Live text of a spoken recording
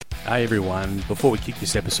Hey everyone, before we kick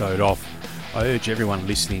this episode off, I urge everyone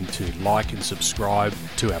listening to like and subscribe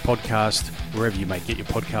to our podcast wherever you may get your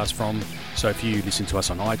podcast from. So if you listen to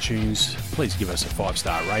us on iTunes, please give us a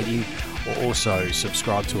 5-star rating, or also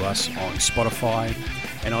subscribe to us on Spotify.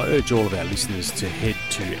 And I urge all of our listeners to head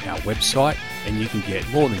to our website, and you can get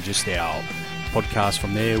more than just our podcast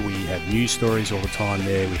from there. We have news stories all the time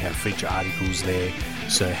there. We have feature articles there.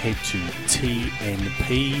 So head to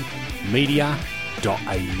tnpmedia.au.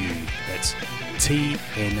 That's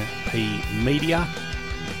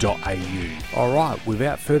tnpmedia.au. All right,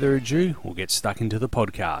 without further ado, we'll get stuck into the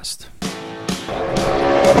podcast.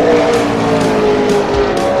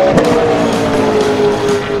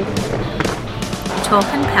 Talk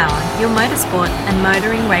and Power, your motorsport and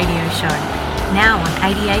motoring radio show. Now on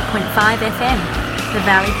 88.5 FM, The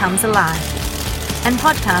Valley Comes Alive. And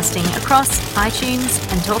podcasting across iTunes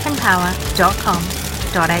and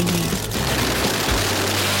talkandpower.com.au.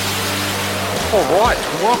 All right,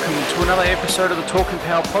 welcome to another episode of the Talk and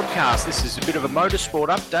Power podcast. This is a bit of a motorsport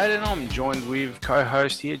update, and I'm joined with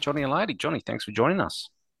co-host here, Johnny Ielati. Johnny, thanks for joining us.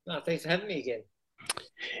 No, thanks for having me again.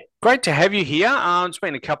 Great to have you here. It's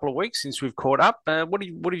been a couple of weeks since we've caught up. What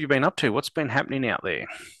have you been up to? What's been happening out there?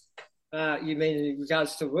 You mean in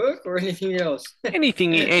regards to work or anything else?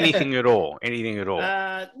 anything at all. Anything at all.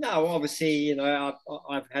 No, obviously,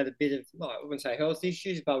 I've had a bit of, I wouldn't say health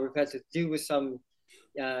issues, but we've had to deal with some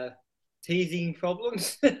teething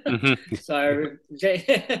problems. Mm-hmm. So,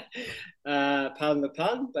 pardon the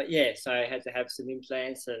pun, but yeah, so I had to have some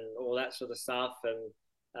implants and all that sort of stuff. And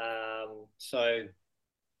so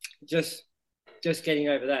just getting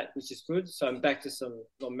over that, which is good. So I'm back to some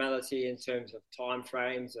normality in terms of time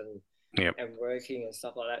frames and working and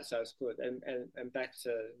stuff like that. So it's good, and back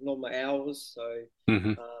to normal hours. So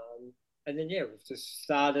mm-hmm. And then we've just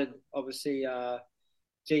started. Obviously,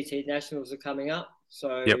 GT Nationals are coming up,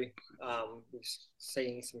 so we're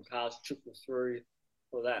seeing some cars trickle through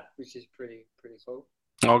for that, which is pretty cool.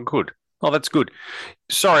 Oh, good. Oh, that's good.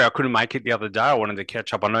 Sorry I couldn't make it the other day. I wanted to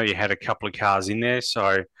catch up. I know you had a couple of cars in there,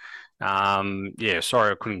 so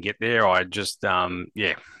sorry I couldn't get there. I just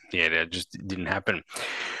that just didn't happen.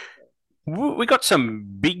 We got some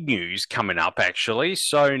big news coming up, actually.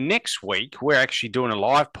 So next week, we're actually doing a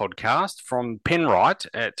live podcast from Penrite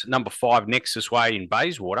at number 5 Nexus Way in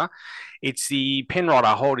Bayswater. It's the Penrite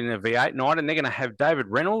are holding a V8 night, and they're going to have David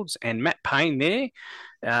Reynolds and Matt Payne there.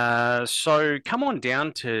 So come on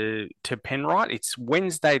down to Penrite. It's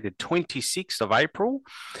Wednesday, the 26th of April,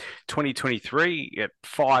 2023 at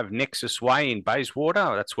 5 Nexus Way in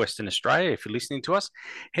Bayswater. That's Western Australia. If you're listening to us,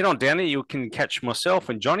 head on down there. You can catch myself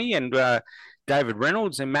and Johnny and David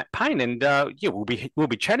Reynolds and Matt Payne. And we'll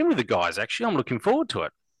be chatting with the guys. Actually, I'm looking forward to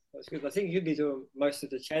it. That's good. I think you'll be doing most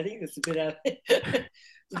of the chatting. It's a bit out,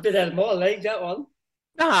 it's a bit out of my league, that one.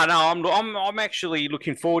 No, I'm actually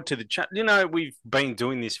looking forward to the chat. We've been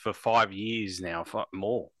doing this for 5 years now,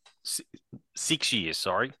 more, 6 years.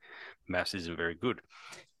 Sorry, maths isn't very good,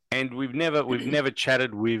 and we've never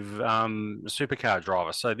chatted with a supercar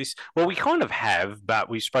driver. So we kind of have, but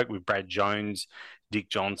we spoke with Brad Jones, Dick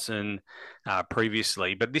Johnson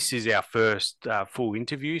previously, but this is our first full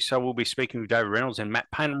interview. So we'll be speaking with David Reynolds and Matt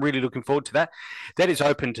Payne. I'm really looking forward to that. That is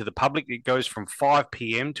open to the public. It goes from 5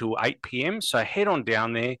 p.m. to 8 p.m. So head on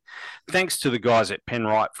down there. Thanks to the guys at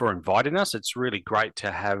Penrite for inviting us. It's really great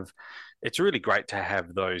to have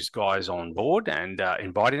those guys on board and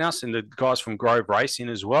inviting us, and the guys from Grove Racing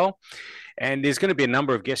as well. And there's going to be a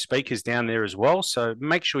number of guest speakers down there as well. So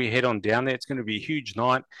make sure you head on down there. It's going to be a huge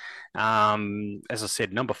night. As I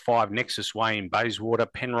said, number 5 Nexus Way in Bayswater,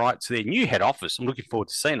 Penrite's their new head office. I'm looking forward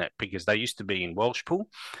to seeing it because they used to be in Welshpool.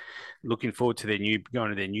 Looking forward to going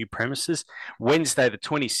to their new premises. Wednesday, the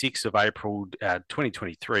 26th of April,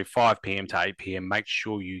 2023, 5 p.m. to 8 p.m. Make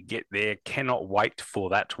sure you get there. Cannot wait for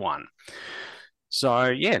that one.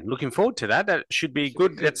 So, looking forward to that. That should be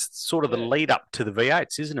good. That's sort of the lead up to the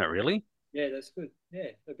V8s, isn't it, really? Yeah, that's good.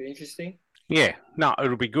 Yeah, that'll be interesting. Yeah, no,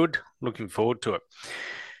 it'll be good. Looking forward to it.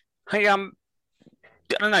 Hey, I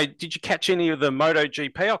don't know. Did you catch any of the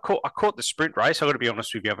MotoGP? I caught the sprint race. I got to be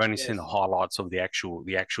honest with you. I've only seen the highlights of the actual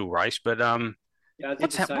race. But I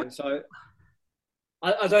did the same. So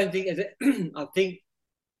I don't think I think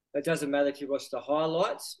it doesn't matter if you watch the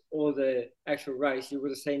highlights or the actual race. You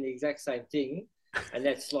would have seen the exact same thing, and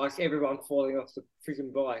that's like everyone falling off the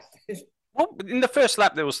freaking bike. Well, in the first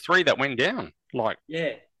lap, there was 3 that went down. Straight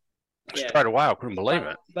away, I couldn't believe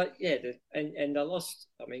it. But and I lost.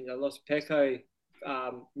 I mean, I lost Pecco,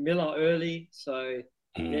 Miller early. So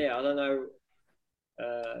I don't know.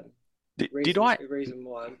 The reason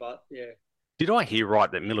why? But yeah. Did I hear right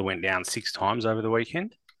that Miller went down 6 times over the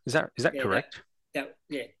weekend? Is that correct? Yeah,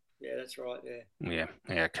 Yeah, that's right. Yeah.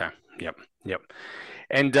 Yeah. Okay. Yep.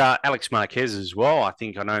 And Alex Marquez as well. I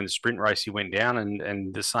think I know in the sprint race he went down,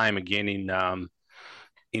 and the same again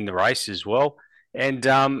in the race as well. And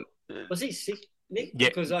Was he sick, Nick? yeah,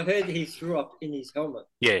 Because I heard he threw up in his helmet.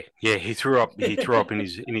 yeah, he threw up. He threw up in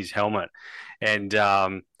his helmet, and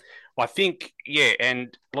I think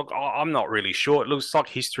And look, I'm not really sure. It looks like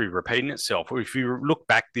history repeating itself. If you look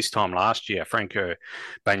back this time last year, Franco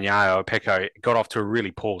Bagnaio Pecco got off to a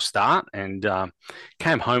really poor start and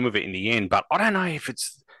came home with it in the end. But I don't know if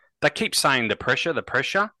it's. They keep saying the pressure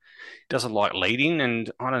doesn't like leading, and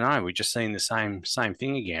I don't know. We're just seeing the same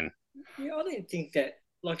thing again. Yeah, I didn't think that.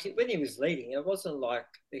 Like when he was leading, it wasn't like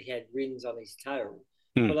he had rings on his tail.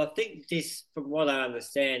 Hmm. But I think this, from what I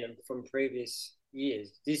understand and from previous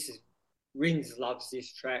years, this is Rins loves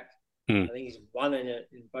this track. Hmm. I think he's won in it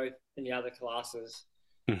in the other classes.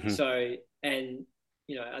 Mm-hmm. So, and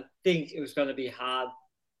I think it was going to be hard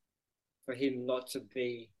for him not to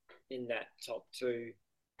be in that top two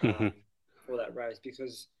for that race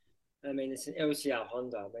because, I mean, it's an LCR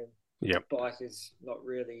Honda. I mean, yep. the bike is not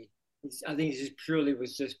really. I think it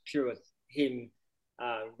was just pure him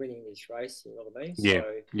winning this race. You know what I mean? Yeah.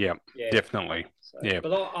 So, yeah. Definitely. So, yeah.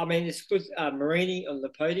 But I mean, it's good. Marini on the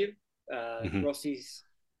podium. Rossi's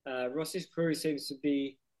crew seems to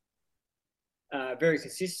be very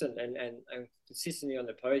consistent and consistently on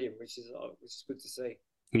the podium, which is good to see.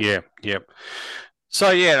 Yeah. Yep. So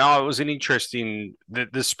yeah, it was an interesting.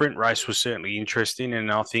 The sprint race was certainly interesting,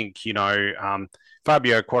 and I think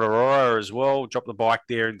Fabio Quartararo as well dropped the bike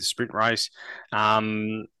there in the sprint race.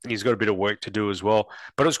 He's got a bit of work to do as well,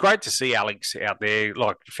 but it was great to see Alex out there,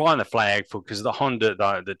 like flying the flag because the Honda,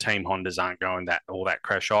 the team Hondas aren't going all that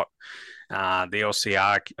crash hot. The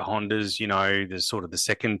LCR Hondas, the sort of the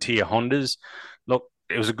second tier Hondas. Look,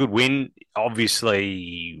 it was a good win.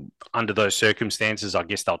 Obviously, under those circumstances, I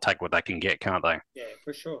guess they'll take what they can get, can't they? Yeah,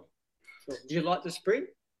 for sure. Do you like the sprint?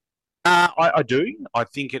 I do. I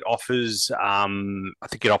think it offers.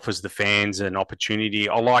 The fans an opportunity.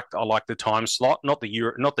 I like the time slot, not the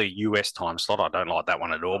US time slot. I don't like that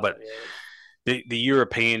one at all. But the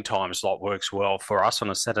European time slot works well for us on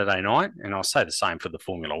a Saturday night, and I'll say the same for the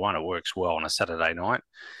Formula One. It works well on a Saturday night.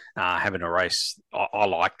 Having a race, I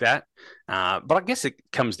like that. But I guess it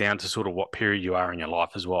comes down to sort of what period you are in your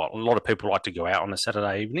life as well. A lot of people like to go out on a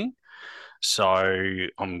Saturday evening. So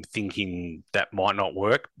I'm thinking that might not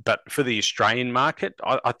work, but for the Australian market,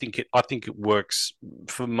 I think it works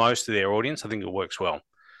for most of their audience. I think it works well.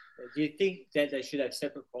 Do you think that they should have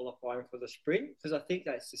separate qualifying for the sprint? Because I think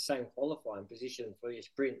that's the same qualifying position for your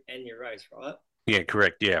sprint and your race, right? Yeah,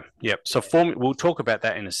 correct. Yeah, yep. So we'll talk about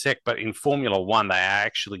that in a sec, but in Formula One, they are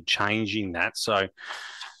actually changing that. So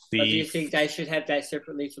do you think they should have that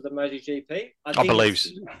separately for the MotoGP? I believe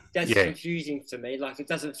that's confusing to me. Like it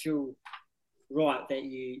doesn't feel right that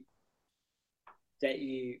you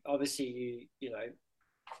obviously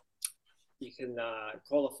you can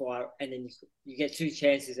qualify and then you get two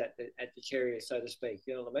chances at the cherry, so to speak.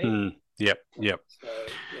 You know what I mean? Yep. So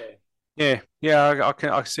I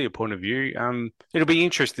can see a point of view. It'll be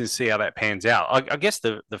interesting to see how that pans out. I guess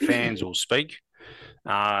the fans will speak.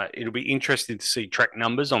 It'll be interesting to see track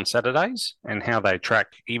numbers on Saturdays and how they track,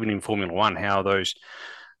 even in Formula One, how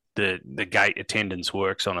the gate attendance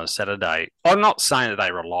works on a Saturday. I'm not saying that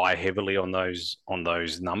they rely heavily on those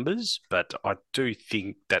numbers, but I do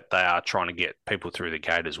think that they are trying to get people through the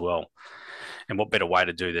gate as well. And what better way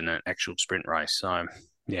to do than an actual sprint race? So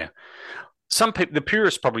yeah. Some people, the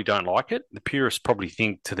purists probably don't like it. The purists probably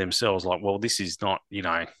think to themselves like, well, this is not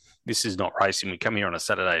racing. We come here on a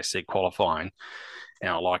Saturday to see qualifying,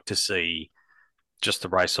 and I like to see just the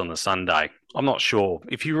race on the Sunday. I'm not sure.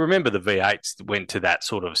 If you remember, the V8s went to that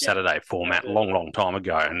sort of Saturday format a long time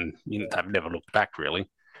ago, and they've never looked back, really.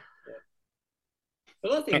 Yeah.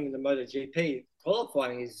 But I think in the MotoGP,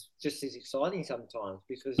 qualifying is just as exciting sometimes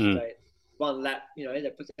because they one lap,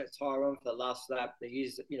 they put that tyre on for the last lap. They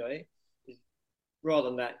use, rather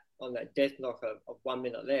than that on that death knock of 1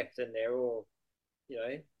 minute left, and they're all,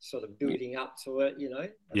 sort of building up to it.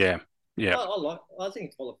 Yeah. I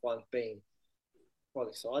think qualifying's been quite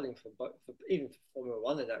exciting for even for Formula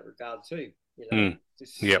One in that regard too.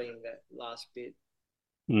 Just seeing that last bit.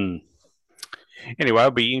 Anyway,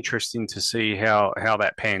 it'll be interesting to see how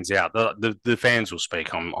that pans out. The fans will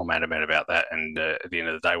speak. I'm adamant about that, and at the end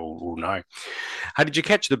of the day, we'll know. Hey, did you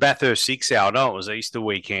catch the Bathurst 6 Hour? I know it was Easter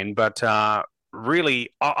weekend, but really,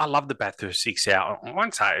 I love the Bathurst 6 Hour. I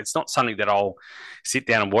won't say it's not something that I'll sit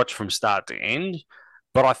down and watch from start to end,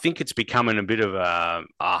 but I think it's becoming a bit of a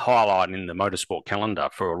highlight in the motorsport calendar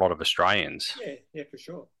for a lot of Australians. Yeah, for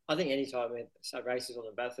sure. I think any time races on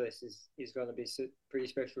the Bathurst is going to be pretty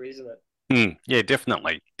special, isn't it? Yeah,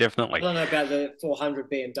 definitely. I don't know about the 400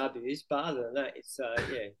 BMWs, but other than that, it's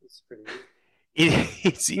pretty good.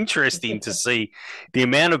 It's interesting to see the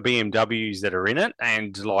amount of BMWs that are in it,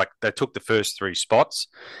 and like they took the first 3 spots,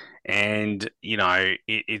 and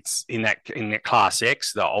it's in that Class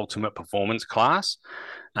X, the ultimate performance class.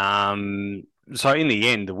 So in the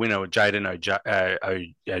end, the winner was Jaden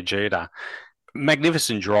Ojeda.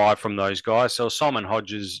 Magnificent drive from those guys. So Simon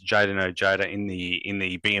Hodges, Jaden Ojeda in the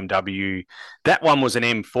BMW. That one was an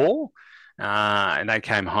M4, and they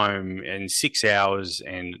came home in 6 hours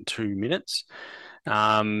and 2 minutes.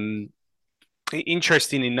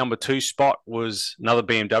 Interesting, in number 2 spot was another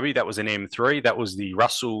BMW. That was an M3. That was the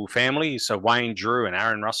Russell family. So Wayne, Drew, and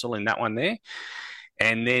Aaron Russell in that one there.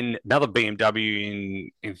 And then another BMW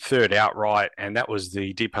in third outright, and that was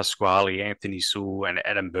the Di Pasquale, Anthony Sewell, and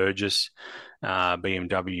Adam Burgess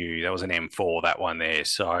BMW. That was an M4, that one there.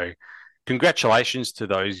 So congratulations to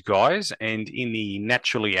those guys. And in the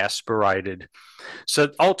naturally aspirated, so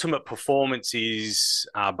ultimate performance is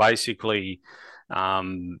basically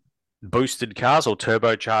boosted cars or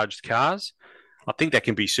turbocharged cars. I think that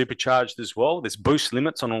can be supercharged as well. There's boost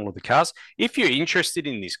limits on all of the cars. If you're interested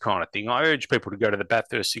in this kind of thing, I urge people to go to the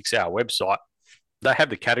Bathurst 6 Hour website. They have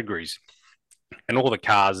the categories and all the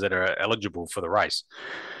cars that are eligible for the race.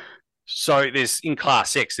 So in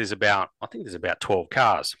Class X, there's about 12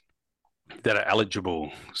 cars that are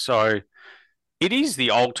eligible. So it is the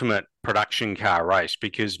ultimate production car race,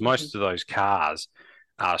 because most of those cars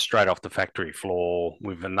straight off the factory floor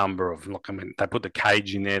with a number of, they put the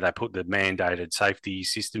cage in there, they put the mandated safety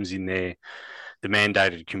systems in there, the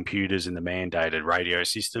mandated computers and the mandated radio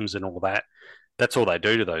systems and all that. That's all they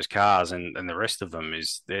do to those cars, and the rest of them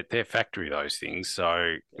is their factory, those things.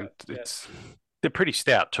 So they're pretty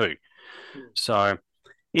stout too. So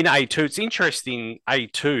in A2, it's interesting,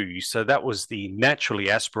 A2, so that was the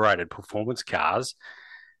naturally aspirated performance cars.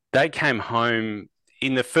 They came home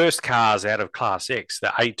in the first cars out of Class X. The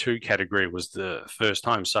A2 category was the first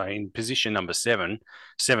home. So in position number 7,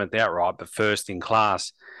 7th outright, but first in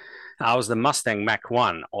class, was the Mustang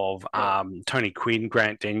Mach-1 of Tony Quinn,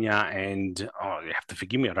 Grant Denyer, and you have to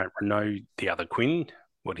forgive me, I don't know the other Quinn,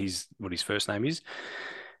 what his first name is.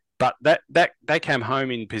 But that they came home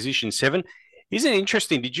in position 7. Isn't it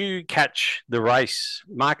interesting? Did you catch the race?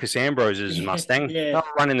 Marcus Ambrose's Mustang? Yeah. They were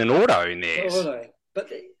running an auto in there. But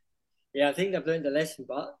I think they've learned the lesson,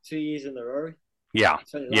 but 2 years in a row. Yeah.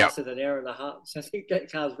 It's only lasted an hour and a half. So I think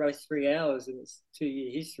that car's raced 3 hours in its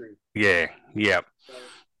 2-year history. Yeah. So,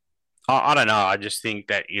 I don't know. I just think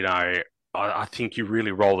that, I think you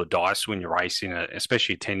really roll the dice when you're racing,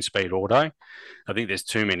 especially a 10-speed auto. I think there's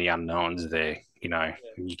too many unknowns there.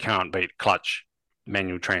 You can't beat clutch,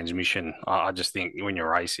 manual transmission. I just think when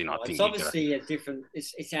you're racing, I think it's obviously a different.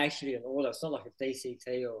 It's actually an auto. It's not like a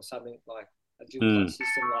DCT or something like a dual clutch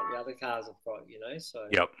system like the other cars have got. So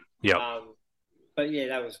yep. But yeah,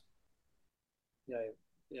 that was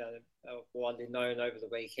widely known over the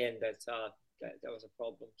weekend that that was a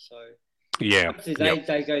problem. So yeah,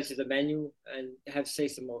 they go to the manual and see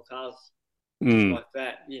some more cars like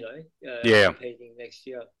that. Competing next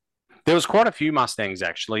year. There was quite a few Mustangs,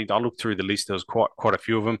 actually. I looked through the list. There was quite a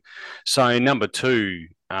few of them. So number 2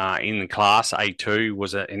 in the class, A2,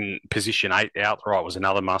 was in position 8 outright, was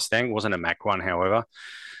another Mustang. It wasn't a Mach-1, however.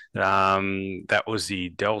 That was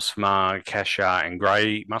the Delsmar, Kasha, and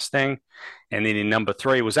Gray Mustang. And then in number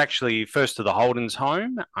 3 was actually first to the Holden's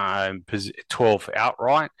home, 12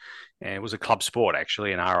 outright. And it was a club sport,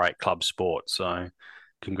 actually, an R8 club sport. So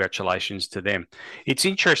congratulations to them. It's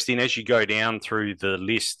interesting as you go down through the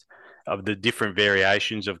list of the different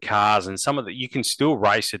variations of cars, and some of you can still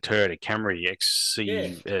race a Toyota Camry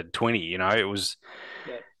XC20. It was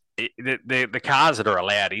the cars that are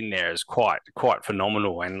allowed in there is quite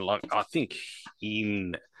phenomenal. And I think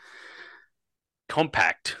in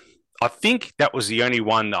compact, I think that was the only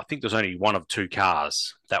one. I think there's only one of 2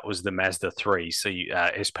 cars. That was the Mazda 3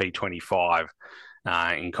 SP25.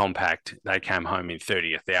 In compact, they came home in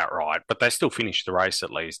 30th outright, but they still finished the race at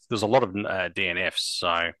least. There's a lot of DNFs,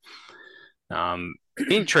 so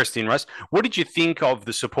interesting race. What did you think of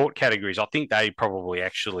the support categories? I think they probably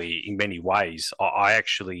actually, in many ways, I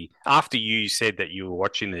actually, after you said that you were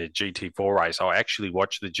watching the GT4 race, I actually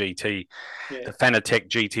watched the the Fanatec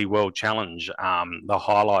GT World Challenge, the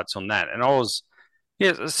highlights on that, and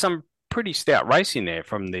some pretty stout racing there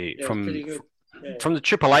from the from the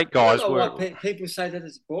Triple Eight guys. I don't know why people say that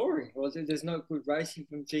it's boring, or there's no good racing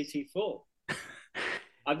from GT4.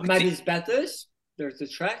 Maybe it's Bathurst. There's a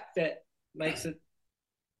track that makes it.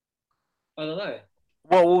 I don't know.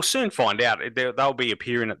 Well, we'll soon find out. They'll be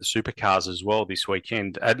appearing at the supercars as well this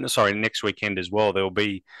weekend. Sorry, next weekend as well. There'll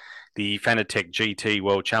be the Fanatec GT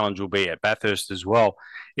World Challenge will be at Bathurst as well.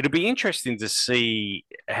 It'll be interesting to see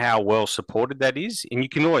how well supported that is, and you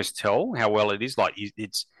can always tell how well it is. Like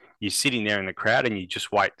it's you're sitting there in the crowd and you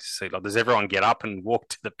just wait to see. Like, does everyone get up and walk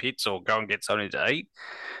to the pits or go and get something to eat?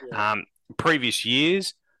 Yeah. Previous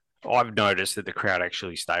years, I've noticed that the crowd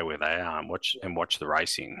actually stay where they are and watch the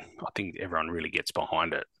racing. I think everyone really gets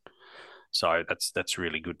behind it, so that's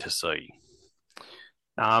really good to see.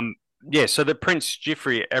 Yeah, so the Prince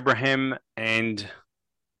Jeffrey Abraham and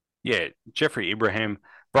Jeffrey Ibrahim,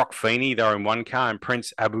 Brock Feeney, they're in one car, and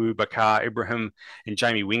Prince Abu Bakar Ibrahim and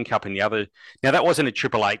Jamie Whincup in the other. Now that wasn't a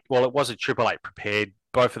Triple Eight. Well, it was a Triple Eight prepared.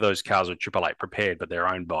 Both of those cars were Triple Eight prepared, but they're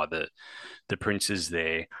owned by the princes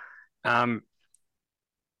there. Um,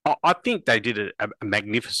 I think they did a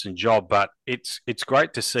magnificent job, but it's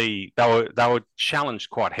great to see they were challenged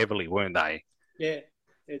quite heavily, weren't they? Yeah,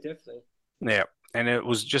 definitely. Yeah, and it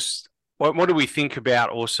was just what do we think about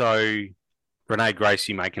also Renee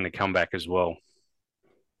Gracie making a comeback as well?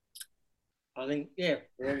 I think, yeah,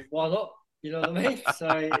 well, why not? You know what I mean? So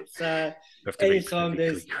it's You have to be anytime politically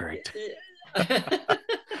there's correct.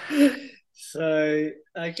 so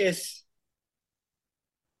I guess,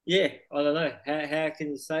 yeah, I don't know. How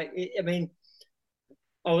can you say? I mean,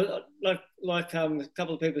 like a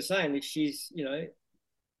couple of people saying, if she's,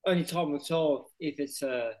 only time will tell if it's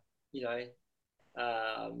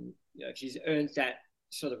if she's earned that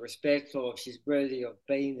sort of respect or if she's worthy of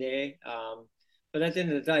being there. But at the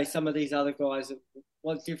end of the day, some of these other guys,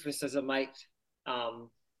 what difference does it make?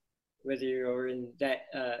 Whether you're in that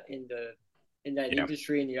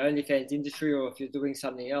industry, in the OnlyFans industry, or if you're doing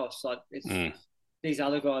something else, like these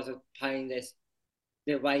other guys are paying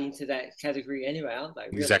their way into that category anyway, aren't they?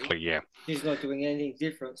 Really? Exactly, yeah. She's not doing anything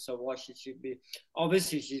different, so why should she be?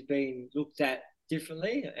 Obviously, she's being looked at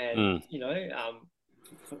differently, and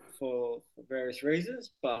for various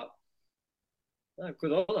reasons. But no,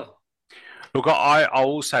 good on her. Look, I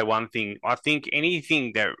will say one thing. I think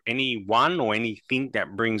anything that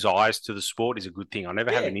brings eyes to the sport is a good thing. I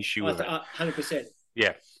never have an issue with it. 100%.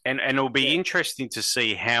 Yeah, and it'll be interesting to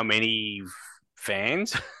see how many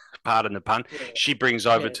fans, pardon the pun, she brings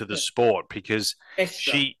over to the sport because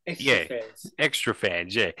extra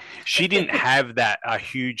fans. Yeah, she didn't have a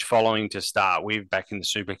huge following to start with back in the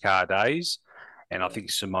supercar days, and I think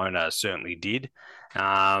Simona certainly did.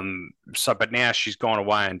 But now she's gone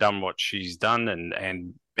away and done what she's done,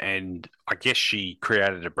 and I guess she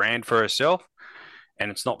created a brand for herself. And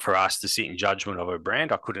it's not for us to sit in judgment of her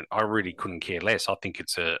brand. I really couldn't care less. I think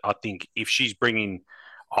if she's bringing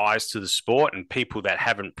eyes to the sport and people that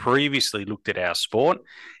haven't previously looked at our sport,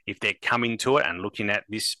 if they're coming to it and looking at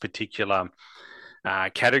this particular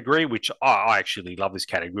category, which I actually love this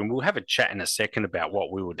category, and we'll have a chat in a second about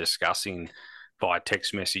what we were discussing via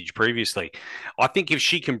text message previously. I think if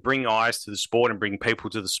she can bring eyes to the sport and bring people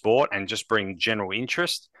to the sport and just bring general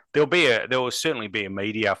interest, there will certainly be a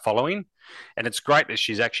media following. And it's great that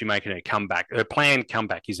she's actually making a comeback. Her planned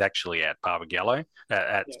comeback is actually at Barbagallo,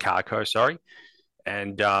 at Carco, sorry.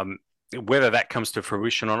 And whether that comes to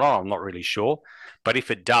fruition or not, I'm not really sure. But if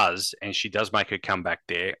it does, and she does make a comeback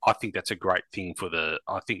there, I think that's a great thing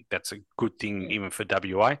I think that's a good thing even for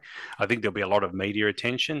WA. I think there'll be a lot of media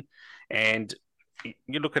attention. And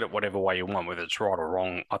you look at it whatever way you want, whether it's right or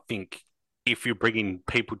wrong. I think if you're bringing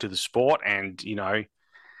people to the sport and,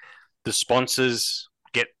 the sponsors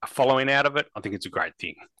get a following out of it, I think it's a great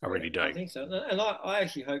thing. I really do. I think so. And I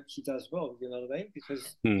actually hope she does well, you know what I mean?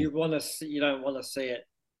 Because you don't want to see it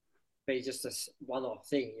be just a one-off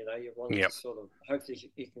thing, you want to sort of,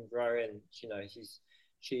 hopefully it can grow and,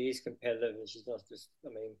 she is competitive and she's not just,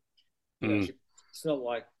 it's not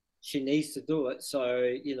like she needs to do it.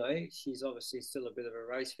 So, she's obviously still a bit of a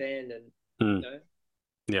race fan and,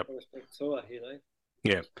 respect to her,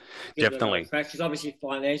 Yeah, definitely. She's obviously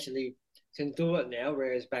financially can do it now,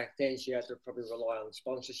 whereas back then she had to probably rely on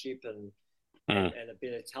sponsorship and a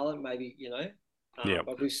bit of talent, maybe,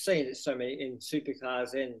 But we've seen it so many in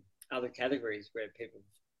supercars and other categories where people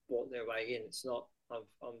bought their way in. It's not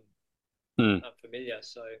unfamiliar.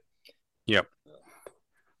 So,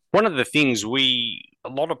 one of the things a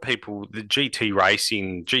lot of people, the GT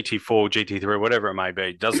racing, GT4, GT3, whatever it may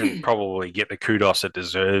be, doesn't probably get the kudos it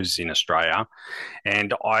deserves in Australia.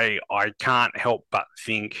 And I can't help but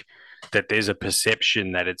think that there's a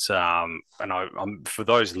perception that it's I'm for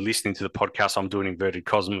those listening to the podcast, I'm doing inverted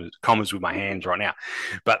commas with my hands right now,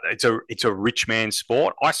 but it's a rich man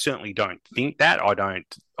sport. I certainly don't think that. I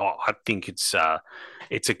think it's a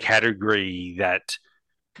category that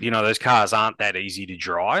those cars aren't that easy to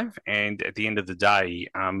drive. And at the end of the day,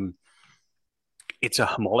 it's a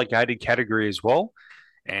homologated category as well.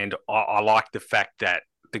 And I like the fact that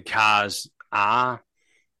the cars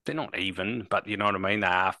they're not even, but you know what I mean? They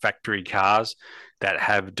are factory cars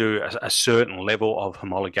that do a certain level of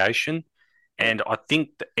homologation. And I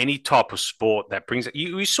think that any type of sport that brings it,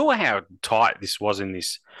 you saw how tight this was in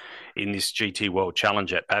this GT World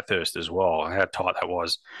Challenge at Bathurst as well, how tight that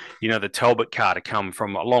was. The Talbot car to come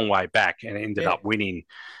from a long way back and ended up winning.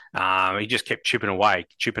 He just kept chipping away,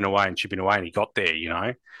 and he got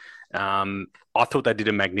there, I thought they did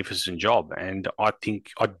a magnificent job, and I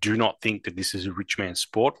do not think that this is a rich man's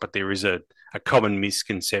sport, but there is a common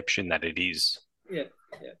misconception that it is. Yeah.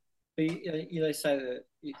 But they say that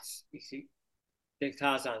the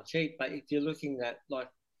cars aren't cheap, but if you're looking at like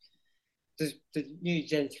the new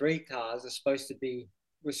Gen 3 cars were supposed to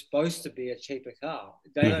be a cheaper car.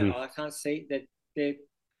 They don't. I can't see that they're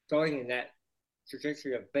going in that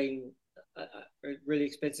trajectory of being a really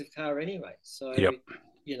expensive car anyway. So I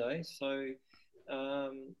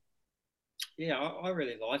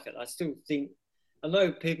really like it. I still think, I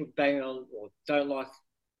know people banging on or don't like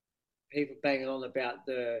people banging on about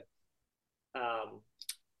the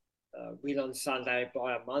win on Sunday,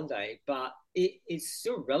 buy on Monday, but it's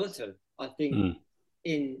still relative. I think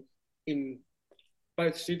in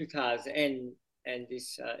both supercars and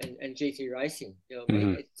this and GT racing, you know what I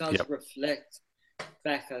mean? It does reflect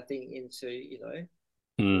back, I think, into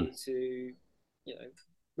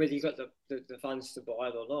whether you got the funds to buy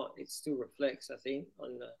it or not. It still reflects, I think,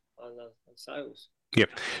 on sales. Yep.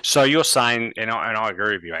 So you're saying, and I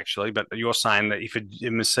agree with you actually, but you're saying that if a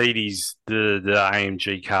Mercedes, the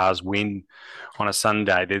AMG cars win on a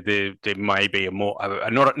Sunday, there may be a more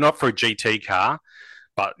not for a GT car,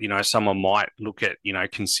 but someone might look at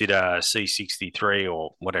consider C63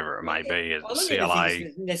 or whatever it may be as CLA.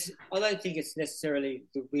 I don't think it's necessarily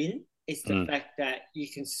the win. It's the fact that you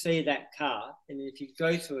can see that car, and if you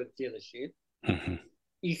go to a dealership,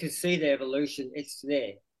 you can see the evolution. It's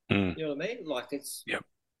there. You know what I mean? Like it's, you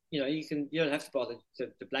don't have to buy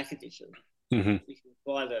the black edition. You can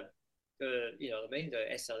buy the you know what I mean, the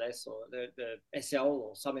SLS or the SL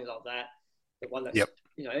or something like that. The one that's,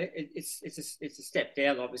 it's a step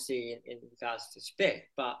down, obviously, in regards to spec,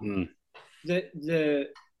 but the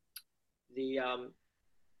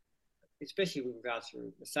especially with regards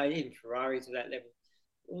to Mercedes, even Ferrari to that level,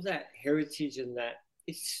 all that heritage and that,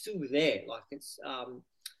 it's still there. Like it's,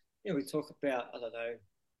 we talk about, I don't know,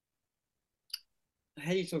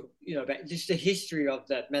 how do you talk, about just the history of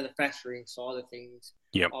the manufacturing side of things,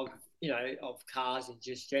 of cars in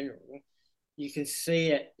just general. You can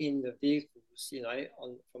see it in the vehicles,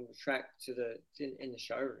 from the track to in the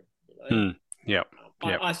showroom.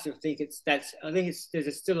 I still think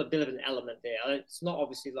there's still a bit of an element there. It's not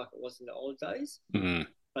obviously like it was in the old days,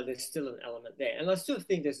 but there's still an element there. And I still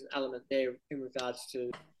think there's an element there in regards to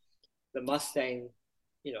the Mustang,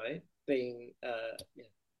 being a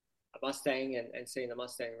Mustang and seeing the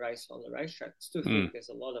Mustang race on the racetrack. I still think there's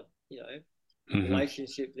a lot of,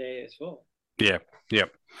 relationship there as well. Yep.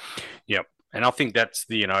 And I think that's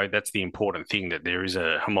the important thing, that there is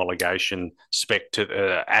a homologation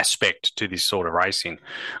aspect to this sort of racing.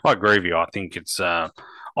 I agree with you. I think it's I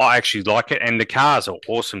actually like it, and the cars are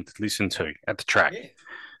awesome to listen to at the track. Yeah.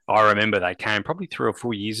 I remember they came probably 3 or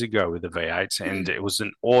 4 years ago with the V8s, and it was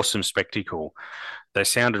an awesome spectacle. They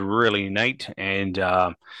sounded really neat, and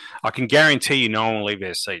I can guarantee you no one will leave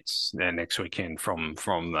their seats there next weekend from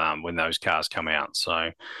when those cars come out.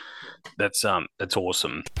 So that's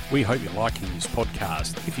awesome. We hope you're liking this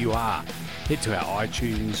podcast. If you are, head to our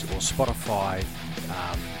iTunes or Spotify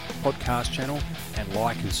podcast channel and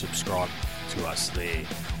like and subscribe to us there.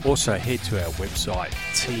 Also, head to our website,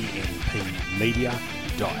 tnpmedia.au.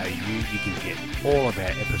 You can get all of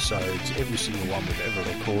our episodes, every single one we've ever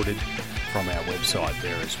recorded, from our website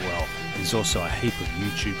there as well. There's also a heap of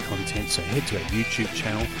YouTube content, so head to our YouTube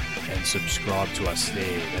channel and subscribe to us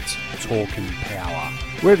there. That's Talk and Power.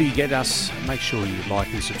 Wherever you get us, make sure you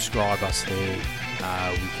like and subscribe us there.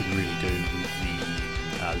 We can really do with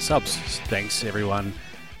the subs. Thanks, everyone.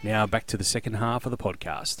 Now back to the second half of the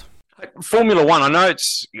podcast. Formula One, I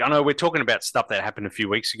know we're talking about stuff that happened a few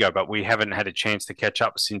weeks ago, but we haven't had a chance to catch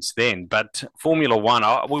up since then. But Formula One,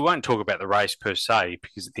 we won't talk about the race per se,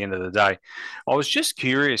 because at the end of the day, I was just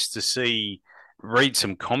curious to read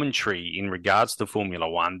some commentary in regards to Formula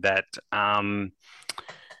One that I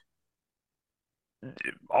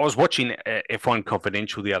was watching F1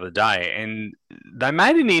 Confidential the other day, and they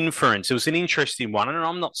made an inference. It was an interesting one, and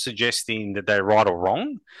I'm not suggesting that they're right or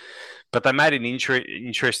wrong, but they made an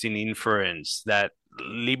interesting inference that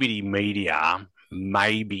Liberty Media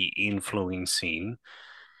maybe influencing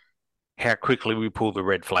how quickly we pull the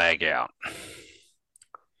red flag out.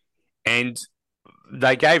 And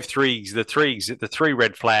they gave the three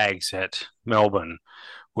red flags at Melbourne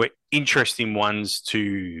were interesting ones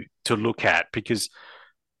to look at, because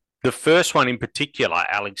the first one in particular,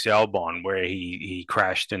 Alex Albon, where he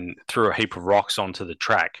crashed and threw a heap of rocks onto the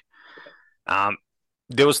track.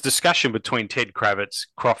 There was discussion between Ted Kravitz,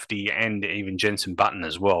 Crofty, and even Jenson Button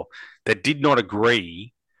as well that did not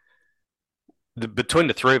agree. Between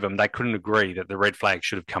the three of them, they couldn't agree that the red flag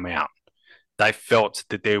should have come out. They felt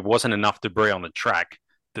that there wasn't enough debris on the track,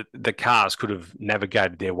 that the cars could have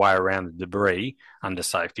navigated their way around the debris under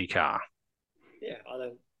safety car. Yeah,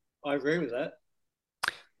 I agree with that.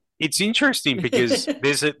 It's interesting because I looked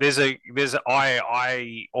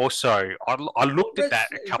at that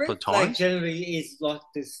a couple of times. Generally is like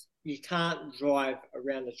this. You can't drive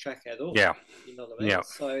around the track at all. Yeah, you know what I mean. Yeah.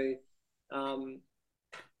 So, I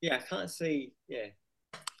can't see. Yeah,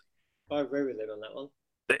 I agree with it on that one.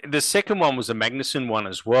 The second one was a Magnussen one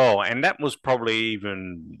as well, and that was probably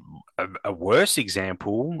even a worse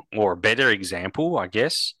example, or a better example, I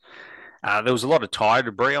guess. There was a lot of tyre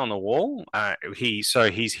debris on the wall. He's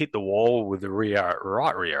hit the wall with the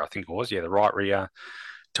right rear, I think it was, the right rear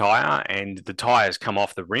tyre, and the tyres come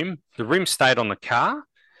off the rim. The rim stayed on the car,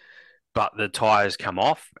 but the tyres come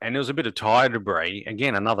off, and there was a bit of tyre debris.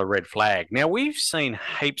 Again, another red flag. Now, we've seen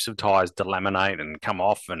heaps of tyres delaminate and come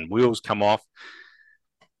off, and wheels come off.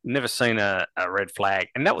 Never seen a red flag,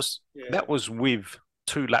 and that was with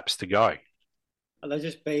 2 laps to go. Are they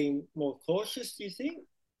just being more cautious, do you think?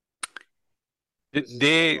 You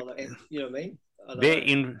know what I mean?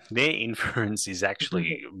 Their inference is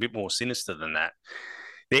actually a bit more sinister than that.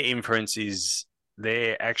 Their inference is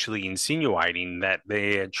they're actually insinuating that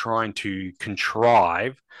they're trying to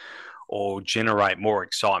contrive or generate more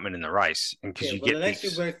excitement in the race. And because it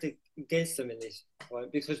actually worked against them in this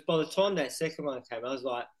point, because by the time that second one came, I was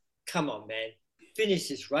like, come on, man, finish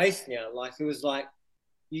this race now. Like, it was like,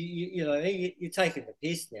 you're taking the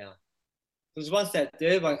piss now. Because once that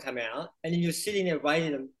third one came out, and then you're sitting there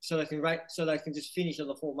waiting so they can just finish on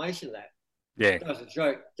the formation lap. Yeah, that was a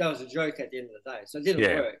joke. That was a joke at the end of the day. So it didn't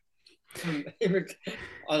work.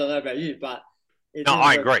 I don't know about you, but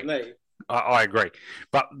I agree. For me. I agree.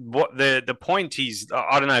 But what the point is,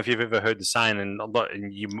 I don't know if you've ever heard the saying, and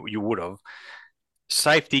you would have.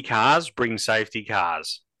 Safety cars bring safety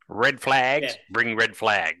cars. Red flags bring red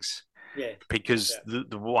flags. Yeah. Because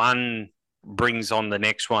the one brings on the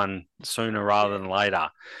next one sooner rather than later.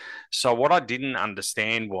 So what I didn't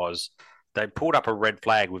understand was they pulled up a red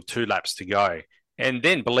flag with 2 laps to go, and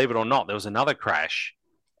then, believe it or not, there was another crash,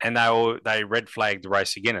 and they red flagged the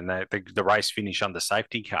race again, and the race finished under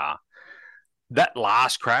safety car. That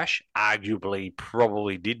last crash arguably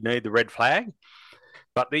probably did need the red flag,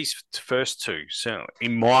 but these first 2, certainly,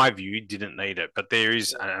 in my view, didn't need it. But there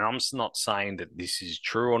is, and I'm not saying that this is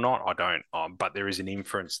true or not, I don't, but there is an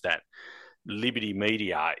inference that Liberty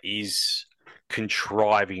Media is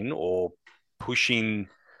contriving or pushing.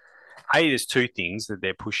 There's 2 things that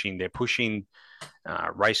they're pushing. They're pushing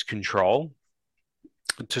race control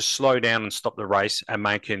to slow down and stop the race and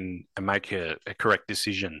make a correct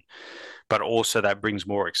decision. But also that brings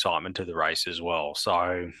more excitement to the race as well. So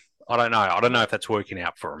I don't know. I don't know if that's working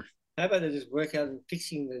out for them. How about they just work out and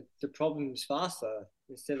fixing the problems faster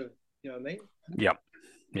instead of, you know what I mean?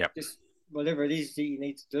 Yep. Just whatever it is that you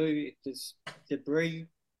need to do, if there's debris,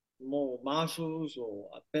 more marshals, or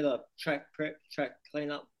a better track prep, track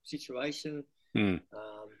cleanup situation.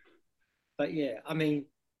 But yeah, I mean,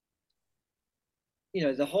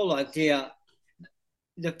 the whole idea,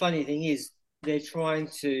 the funny thing is they're trying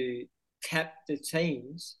to cap the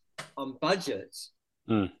teams on budgets.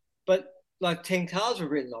 But like 10 cars were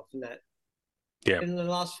written off in that in the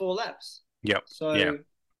last 4 laps. Yep. So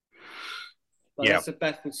that's a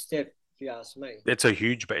backward step, if you ask me. It's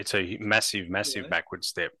a massive backward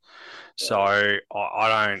step. So I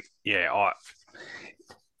don't,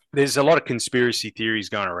 there's a lot of conspiracy theories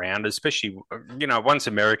going around, especially, once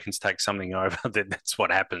Americans take something over, that's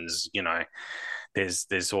what happens.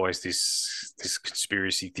 There's always this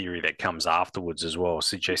conspiracy theory that comes afterwards as well,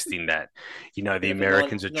 suggesting that, the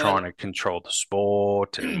Americans are trying to control the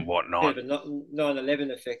sport and whatnot. Yeah, but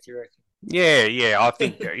 9/11 effect, you reckon? Yeah. I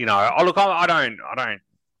think, I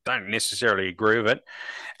don't necessarily agree with it.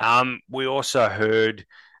 We also heard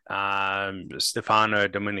Stefano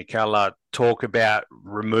Domenicali talk about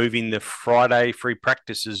removing the Friday free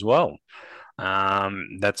practice as well.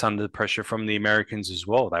 That's under pressure from the Americans as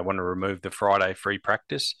well. They want to remove the Friday free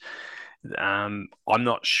practice. I'm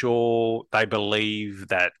not sure they believe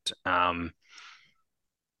that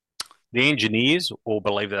the engineers all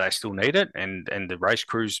believe that they still need it, and the race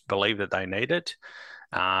crews believe that they need it.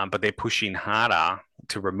 But they're pushing harder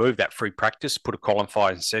to remove that free practice, put a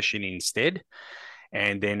qualifying session instead,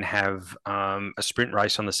 and then have a sprint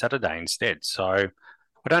race on the Saturday instead. So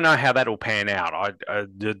I don't know how that'll pan out.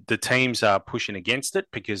 The teams are pushing against it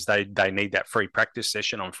because they need that free practice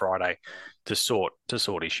session on Friday to sort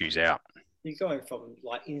issues out. You're going from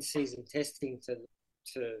like in-season testing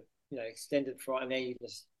to extended Friday. Now you've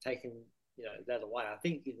just taken that away. I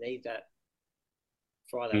think you need that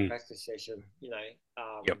Friday practice session.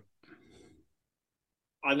 Yep.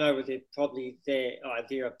 I know with it, probably their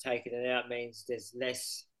idea of taking it out means there's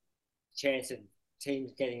less chance of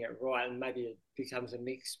teams getting it right, and maybe it becomes a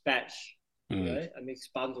mixed batch, a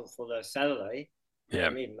mixed bundle for the Saturday. Yeah,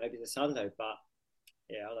 maybe the Sunday, but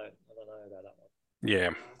yeah, I don't know about that one.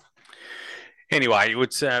 Yeah. Anyway,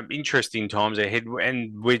 it's interesting times ahead,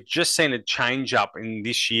 and we've just seen a change up in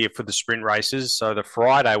this year for the sprint races. So the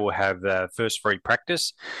Friday we'll have the first free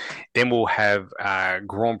practice, then we'll have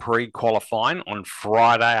Grand Prix qualifying on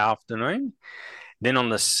Friday afternoon. Then on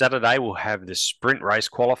the Saturday we'll have the sprint race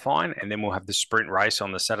qualifying, and then we'll have the sprint race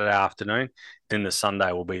on the Saturday afternoon. Then the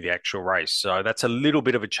Sunday will be the actual race. So that's a little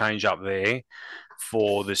bit of a change up there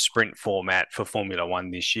for the sprint format for Formula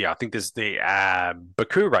One this year. I think there's the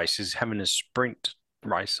Baku race is having a sprint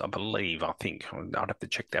race, I believe. I think I'd have to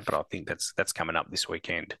check that, but I think that's coming up this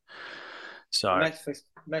weekend. So Max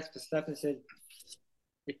Verstappen said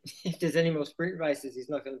if there's any more sprint races, he's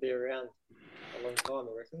not going to be around a long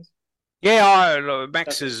time, I reckon. Yeah,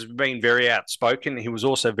 Max has been very outspoken. He was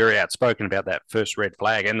also very outspoken about that first red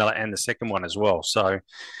flag and the second one as well. So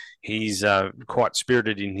he's quite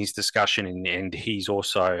spirited in his discussion, and he's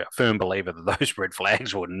also a firm believer that those red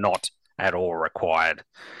flags were not at all required.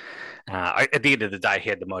 At the end of the day,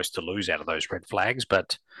 he had the most to lose out of those red flags,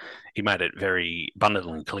 but he made it very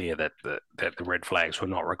abundantly clear that the red flags were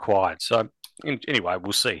not required. So anyway,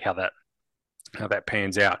 we'll see how that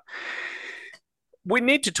pans out. We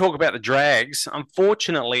need to talk about the drags.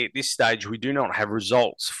 Unfortunately, at this stage, we do not have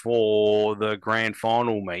results for the grand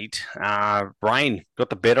final meet. Rain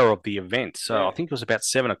got the better of the event. So I think it was about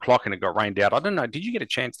 7 o'clock and it got rained out. I don't know. Did you get a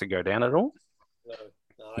chance to go down at all?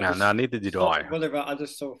 No, neither did I. Whatever. I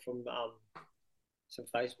just saw from some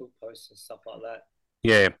Facebook posts and stuff like that.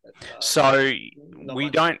 Yeah. So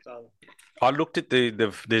we don't. I looked at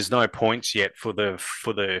there's no points yet for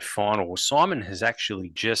the final. Simon has actually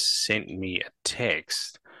just sent me a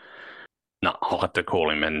text. No, I'll have to call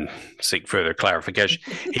him and seek further clarification.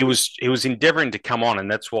 He was endeavouring to come on, and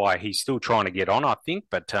that's why he's still trying to get on, I think.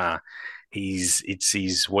 But it's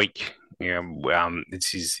his week.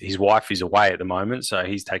 It's his wife is away at the moment, so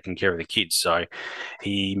he's taking care of the kids. So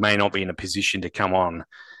he may not be in a position to come on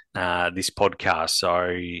this podcast. So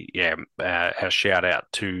yeah, our shout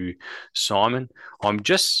out to Simon. I'm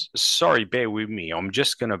just sorry, bear with me. I'm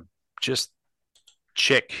just going to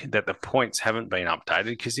check that the points haven't been updated,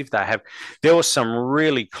 because if they have, there were some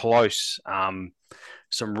really close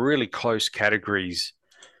categories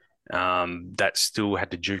that still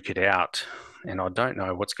had to duke it out, and I don't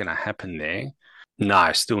know what's going to happen there.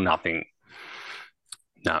 No, still nothing.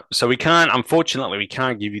 No, so unfortunately, we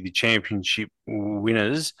can't give you the championship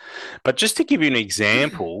winners. But just to give you an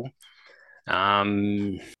example, so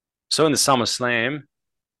in the Summer Slam,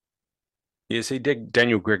 you see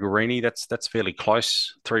Daniel Gregorini, that's fairly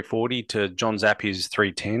close, 340 to John Zappia's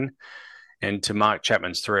 310 and to Mark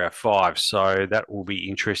Chapman's 305. So that will be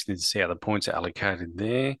interesting to see how the points are allocated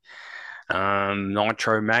there.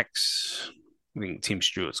 Nitro Max, I think Tim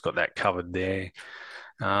Stewart's got that covered there.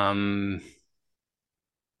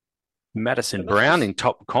 Madison Brown in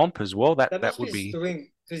top comp as well. That would be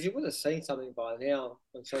because you would have seen something by now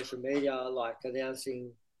on social media, like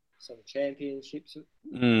announcing some championships.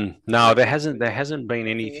 No, there hasn't been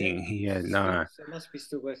anything here. No, so it must be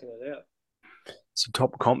still working it out. So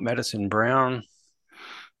top comp, Madison Brown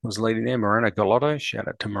was leading there. Moreno Galotto, shout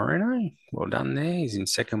out to Moreno. Well done there. He's in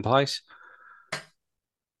second place.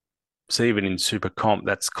 So even in Super Comp,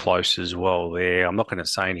 that's close as well there. I'm not going to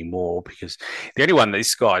say any more because the only one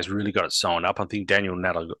this guy's really got it sewn up, I think Daniel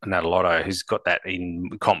Natalotto, he's got that in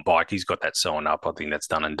Comp Bike. He's got that sewn up. I think that's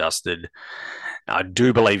done and dusted. I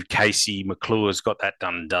do believe Casey McClure's got that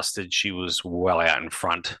done and dusted. She was well out in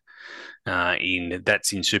front.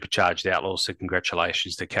 That's in Supercharged Outlaws. So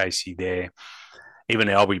congratulations to Casey there. Even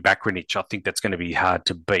Albie Bakranich, I think that's going to be hard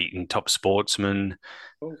to beat in Top Sportsman.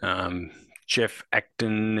 Jeff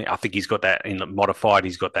Acton, I think he's got that in modified.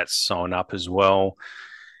 He's got that sewn up as well.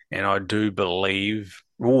 And I do believe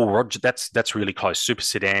Oh, Roger, that's really close. Super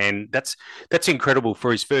sedan. That's incredible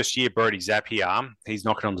for his first year. Brody Zapier, he's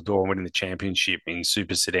knocking on the door and winning the championship in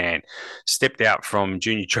super sedan. Stepped out from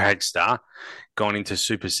junior dragster, gone into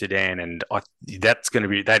super sedan, and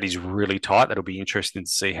that is really tight. That'll be interesting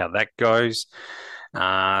to see how that goes.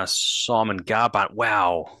 Simon Garbut,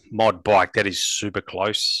 wow, mod bike. That is super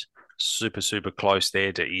close, super close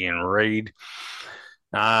there to Ian Reid.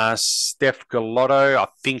 Steph Galotto, I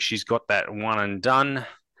think she's got that one and done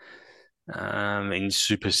in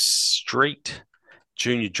Super Street.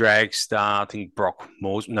 Junior Dragster, I think Brock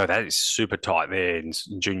Moores. No, that is super tight there in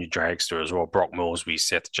Junior Dragster as well. Brock Moresby,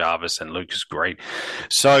 Seth Jarvis, and Lucas Green.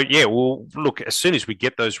 So, yeah, we'll look, as soon as we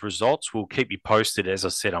get those results, we'll keep you posted. As I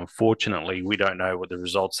said, unfortunately, we don't know what the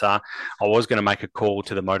results are. I was going to make a call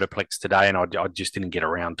to the Motorplex today, and I just didn't get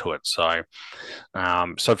around to it. So,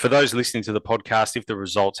 for those listening to the podcast, if the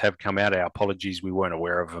results have come out, our apologies. We weren't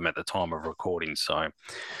aware of them at the time of recording. So,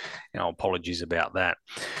 apologies about that.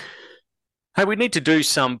 Hey, we need to do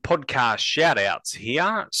some podcast shout outs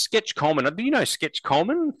here. Sketch Coleman. Do you know Sketch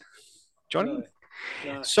Coleman, Johnny?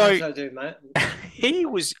 No, so I do, mate. He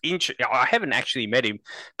was I haven't actually met him,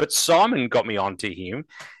 but Simon got me onto him.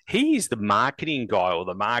 He is the marketing guy or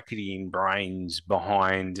the marketing brains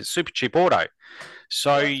behind Super Cheap Auto.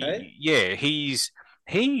 So, yeah,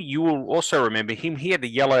 you will also remember him. He had the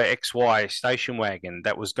yellow XY station wagon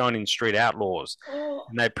that was going in Street Outlaws. Oh.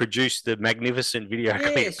 And they produced the magnificent video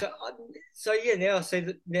clip. Now I see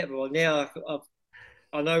that. Now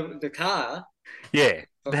I know the car. Yeah,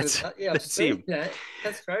 that's him.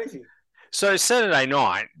 That's crazy. So Saturday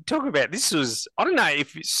night, talk about this was, I don't know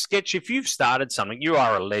if Sketch, if you've started something, you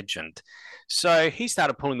are a legend. So he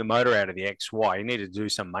started pulling the motor out of the XY. He needed to do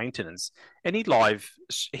some maintenance, and he live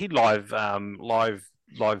videoed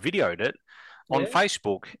it on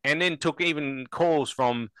Facebook, and then took even calls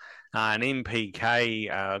from an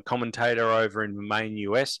MPK commentator over in the main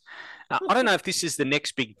US. I don't know if this is the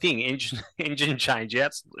next big thing, engine change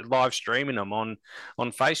outs, live streaming them on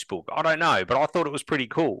Facebook. I don't know, but I thought it was pretty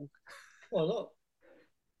cool. Well, look.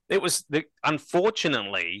 It was,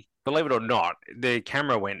 unfortunately, believe it or not, the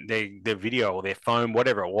camera went, the video or their phone,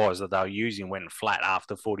 whatever it was that they were using, went flat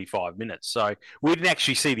after 45 minutes. So we didn't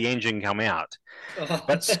actually see the engine come out.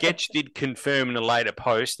 But Sketch did confirm in a later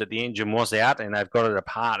post that the engine was out and they've got it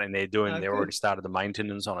apart and they've already started the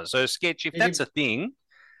maintenance on it. So Sketch, if that's a thing,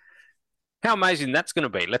 how amazing that's going to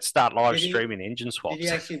be. Let's start live streaming engine swaps. Did he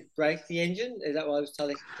actually break the engine? Is that why I was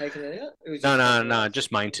taking it out? No,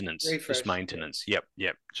 just maintenance. Refresh. Just maintenance. Yep,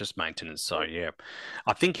 just maintenance. So, yeah.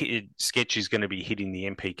 I think Sketch is going to be hitting the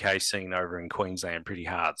MPK scene over in Queensland pretty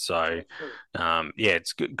hard. So,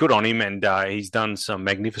 it's good on him, and he's done some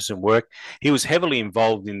magnificent work. He was heavily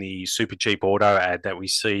involved in the Super Cheap Auto ad that we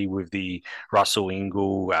see with the Russell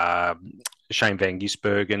Ingall, Shane Van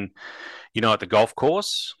Gisbergen, at the golf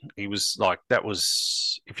course. He was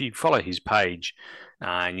if you follow his page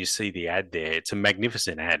and you see the ad there, it's a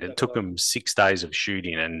magnificent ad. It took him 6 days of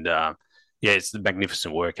shooting, and it's the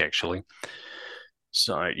magnificent work, actually.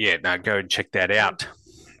 So, go and check that out.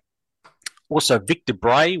 Also, Victor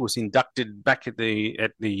Bray was inducted back at the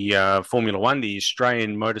Formula One, the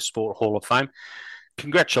Australian Motorsport Hall of Fame.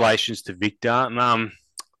 Congratulations to Victor.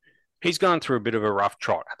 He's going through a bit of a rough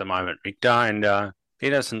trot at the moment, Victor, and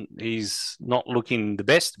he's not looking the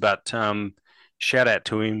best, but shout out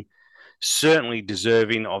to him. Certainly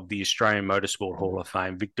deserving of the Australian Motorsport Hall of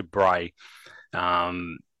Fame, Victor Bray.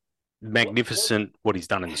 Magnificent what he's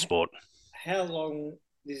done in the sport. How long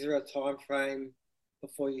is there a time frame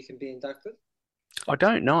before you can be inducted? I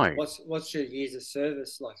don't know. What's your years of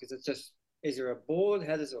service like? Is there a board?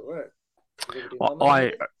 How does it work?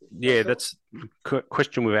 That's a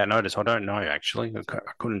question without notice. I don't know, actually. I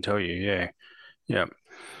couldn't tell you. Yeah.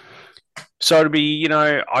 So it'll be,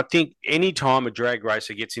 I think any time a drag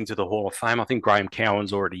racer gets into the Hall of Fame, I think Graham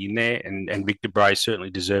Cowan's already in there, and Victor Bray certainly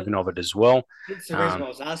deserving of it as well. That's the reason I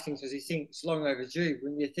was asking, because you think it's long overdue.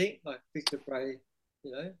 Wouldn't you think, like Victor Bray,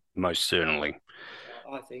 Most certainly.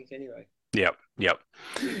 I think, anyway. Yep.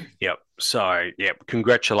 So,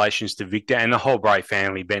 congratulations to Victor and the whole Bray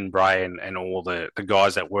family, Ben Bray and all the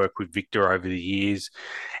guys that work with Victor over the years,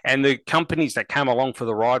 and the companies that came along for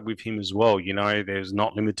the ride with him as well. There's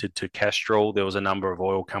not limited to Castrol. There was a number of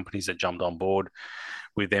oil companies that jumped on board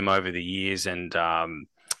with them over the years, and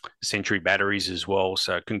Century Batteries as well.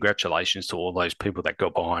 So congratulations to all those people that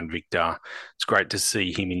got behind Victor. It's great to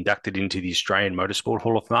see him inducted into the Australian Motorsport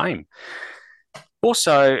Hall of Fame.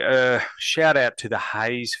 Also, shout out to the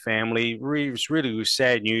Hayes family. It was really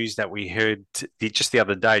sad news that we heard just the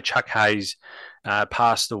other day. Chuck Hayes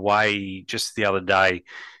passed away just the other day,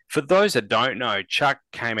 For those that don't know, Chuck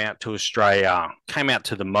came out to Australia, came out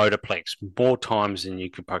to the Motorplex more times than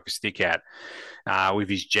you could poke a stick at with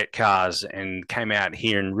his jet cars, and came out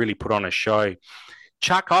here and really put on a show.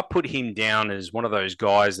 Chuck, I put him down as one of those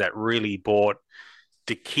guys that really brought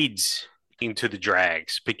the kids into the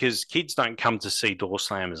drags, because kids don't come to see door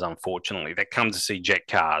slammers, unfortunately. They come to see jet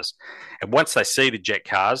cars. And once they see the jet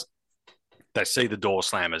cars, they see the door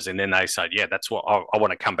slammers, and then they say, yeah, that's what I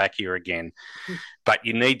want to come back here again. But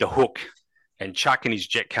you need the hook. And Chuck and his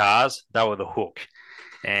jet cars, they were the hook.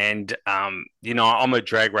 And, you know, I'm a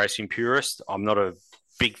drag racing purist. I'm not a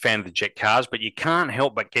big fan of the jet cars, but you can't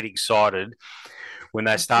help but get excited when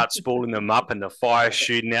they start spooling them up and the fire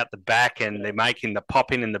shooting out the back and they're making the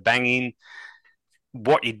popping and the banging.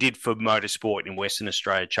 What you did for motorsport in Western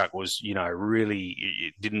Australia, Chuck, was, you know, really,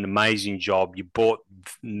 you did an amazing job. You brought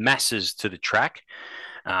masses to the track.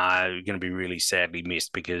 You're going to be really sadly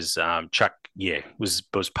missed, because Chuck,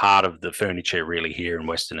 was part of the furniture really here in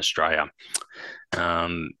Western Australia.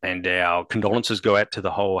 And our condolences go out to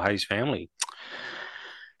the whole Hayes family.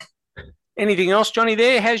 Anything else, Johnny,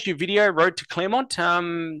 there? How's your video, Road to Claremont?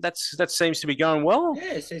 That seems to be going well.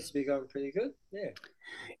 Yeah, it seems to be going pretty good. Yeah.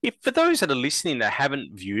 If for those that are listening that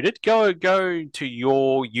haven't viewed it, go to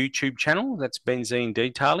your YouTube channel, that's Benzene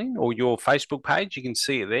Detailing, or your Facebook page. You can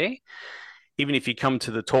see it there. Even if you come to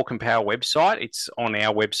the Talk and Power website, it's on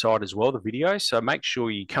our website as well, the video. So make sure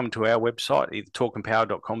you come to our website, either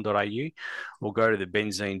talkandpower.com.au, or go to the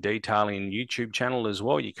Benzene Detailing YouTube channel as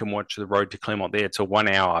well. You can watch the Road to Claremont there. It's a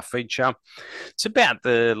 1-hour feature. It's about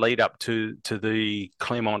the lead up to the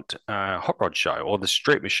Claremont Hot Rod Show, or the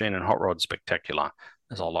Street Machine and Hot Rod Spectacular,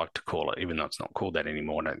 as I like to call it, even though it's not called that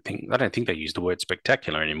anymore. I don't think they use the word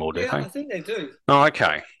spectacular anymore, do they? I think they do. Oh,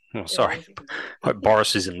 okay. Oh, sorry. I hope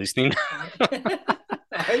Boris isn't listening. I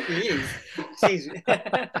hope he is.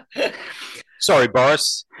 Jeez. Sorry,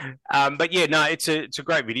 Boris. But yeah, no, it's a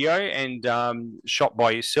great video, and shot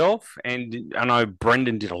by yourself. And I know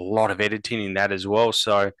Brendan did a lot of editing in that as well.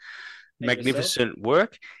 So magnificent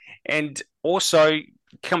work. And also,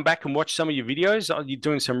 come back and watch some of your videos. You're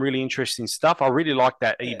doing some really interesting stuff. I really like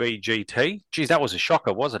that EBGT. Geez, that was a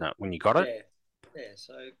shocker, wasn't it, when you got it? Yeah.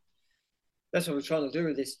 So that's what we're trying to do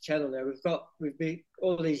with this channel now. We've been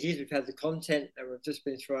all these years we've had the content, and we've just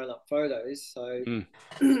been throwing up photos. So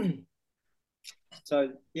to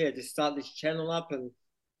start this channel up and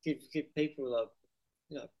give people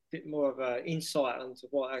a bit more of an insight into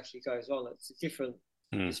what actually goes on. It's a different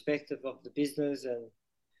perspective of the business,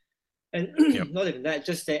 and not even that,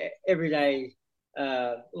 just the everyday.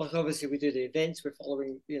 Like obviously we do the events. We're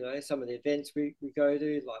following some of the events we go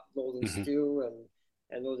to, like Northern Steel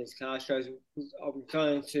and all these car shows. I'm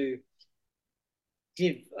going to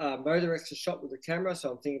give Motorex a shot with the camera,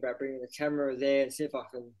 so I'm thinking about bringing the camera there and see if I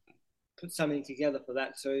can put something together for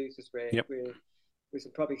that too, because we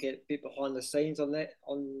can probably get a bit behind the scenes on that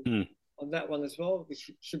that one as well,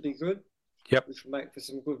 which should be good. Yep. Which will make for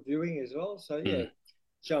some good viewing as well. So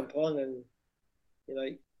jump on, and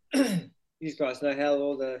you guys know how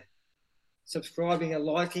all the subscribing and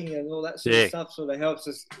liking and all that sort of stuff sort of helps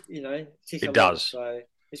us, tick along. Does. So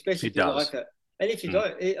especially if you like it. And if you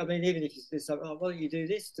don't, I mean, even if there's something, why don't you do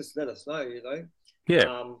this? Just let us know,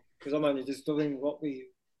 Yeah. Because I'm only just doing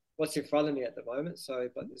what's in front of me at the moment. So,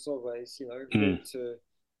 but there's always, room to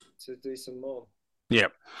do some more. Yeah,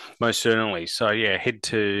 most certainly. So yeah, head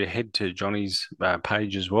to Johnny's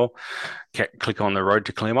page as well. Click on the Road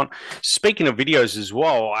to Claremont. Speaking of videos as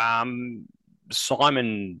well,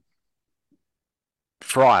 Simon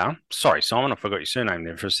Fryer, I forgot your surname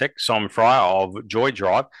there for a sec. Simon Fryer of Joy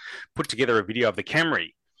Drive put together a video of the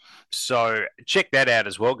Camry. So check that out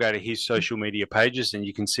as well. Go to his social media pages and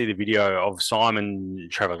you can see the video of Simon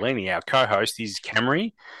Travaglini, our co-host, his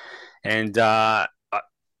Camry. And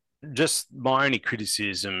just my only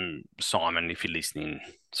criticism, Simon, if you're listening,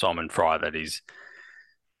 Simon Fryer, that is,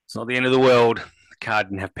 it's not the end of the world. The car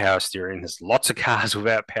didn't have power steering. There's lots of cars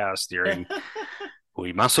without power steering.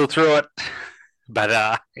 We muscle through it.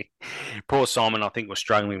 But poor Simon, I think, was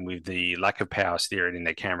struggling with the lack of power steering in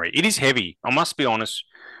their Camry. It is heavy. I must be honest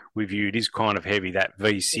with you. It is kind of heavy, that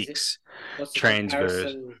V6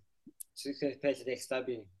 transverse. Compared to the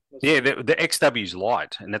XW? The XW is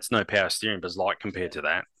light, and that's no power steering, but it's light compared to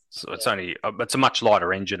that. So it's it's a much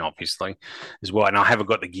lighter engine, obviously, as well. And I haven't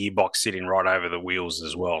got the gearbox sitting right over the wheels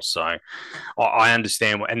as well. So I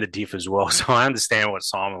understand, and the diff as well. So I understand what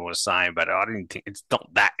Simon was saying, but I didn't think it's not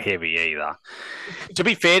that heavy either. To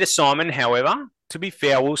be fair to Simon, however,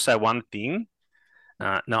 I will say one thing.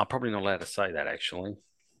 No, I'm probably not allowed to say that, actually.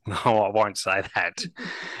 No, I won't say that.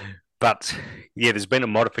 But yeah, there's been a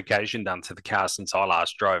modification done to the car since I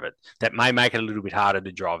last drove it that may make it a little bit harder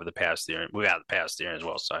to drive with the power steering, without the power steering as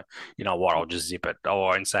well. So you know what, I'll just zip it. I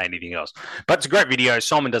won't say anything else. But it's a great video.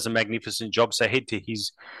 Simon does a magnificent job. So head to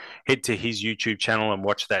his YouTube channel and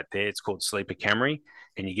watch that there. It's called Sleeper Camry,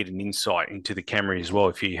 and you get an insight into the Camry as well.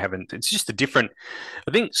 If you haven't, it's just a different.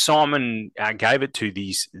 I think Simon gave it to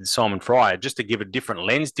the Simon Fryer just to give a different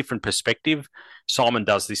lens, different perspective. Simon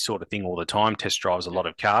does this sort of thing all the time, test drives a lot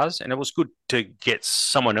of cars, and it was good to get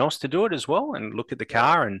someone else to do it as well and look at the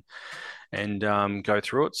car and go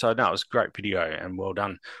through it. So no, it was a great video and well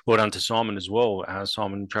done. Well done to Simon as well,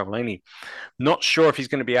 Simon Travellini. Not sure if he's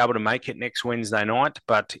going to be able to make it next Wednesday night,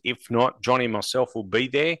 but if not, Johnny and myself will be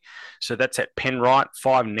there. So that's at Penrite,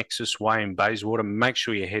 5 Nexus Way in Bayswater. Make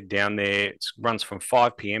sure you head down there. It runs from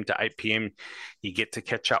 5 p.m. to 8 p.m. You get to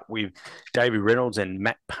catch up with Davey Reynolds and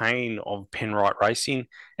Matt Payne of Penrite Racing.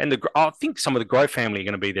 And I think some of the Grow family are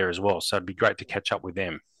going to be there as well. So it'd be great to catch up with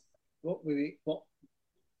them.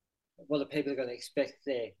 What are people going to expect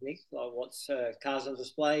there, Nick? Like what's cars on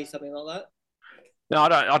display, something like that? No,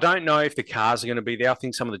 I don't know if the cars are going to be there. I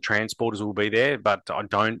think some of the transporters will be there, but I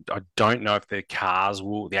don't know if the supercars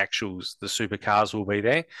will be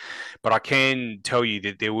there. But I can tell you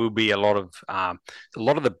that there will be a lot of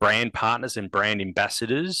the brand partners and brand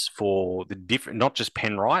ambassadors for the different, not just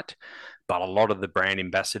Penrite, but a lot of the brand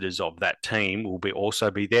ambassadors of that team will also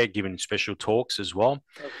be there, giving special talks as well.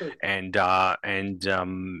 Okay.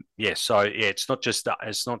 It's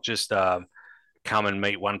not just come and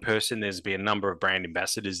meet one person. There's been a number of brand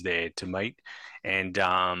ambassadors there to meet, and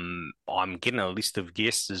I'm getting a list of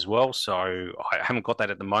guests as well. So I haven't got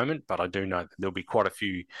that at the moment, but I do know that there'll be quite a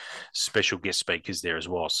few special guest speakers there as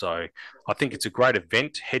well. So I think it's a great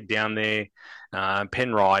event. Head down there.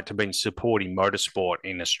 Penrite have been supporting motorsport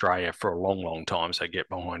in Australia for a long, long time, so get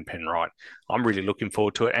behind Penrite. I'm really looking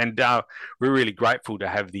forward to it, and we're really grateful to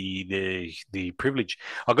have the privilege.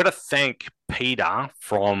 I've got to thank Peter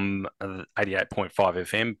from 88.5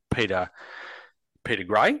 FM, Peter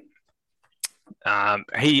Gray.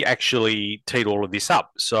 He actually teed all of this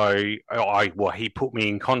up, so he put me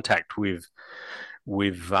in contact with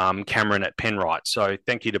Cameron at Penrite. So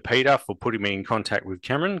thank you to Peter for putting me in contact with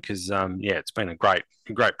Cameron, because it's been a great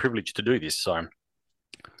privilege to do this. So,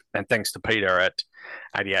 and thanks to Peter at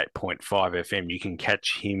 88.5 FM. You can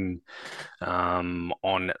catch him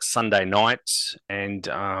on Sunday nights, and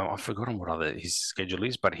I've forgotten what his schedule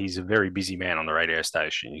is, but he's a very busy man on the radio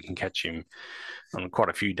station. You can catch him on quite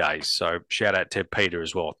a few days. So shout out to Peter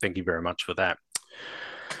as well. Thank you very much for that.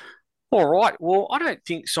 All right. Well, I don't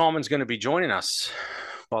think Simon's going to be joining us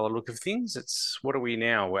by the look of things. What are we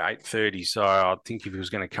now? We're 8:30. So I think if he was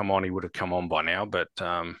going to come on, he would have come on by now. But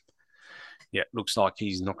it looks like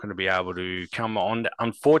he's not going to be able to come on.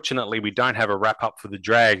 Unfortunately, we don't have a wrap up for the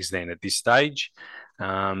drags then at this stage. We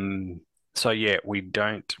can't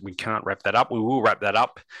wrap that up. We will wrap that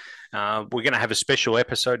up. We're going to have a special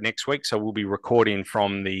episode next week. So we'll be recording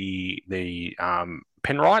from the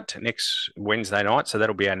Penrite next Wednesday night, so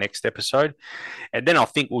that'll be our next episode, and then I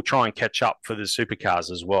think we'll try and catch up for the supercars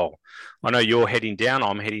as well. I know you're heading down,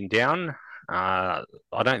 I'm heading down. I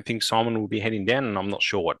don't think Simon will be heading down, and I'm not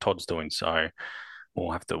sure what Todd's doing, so we'll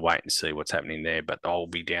have to wait and see what's happening there, but I'll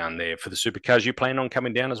be down there for the supercars. You plan on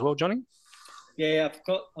coming down as well, Johnny? Yeah,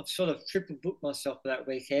 I've sort of triple booked myself for that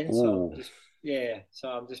weekend. Ooh. So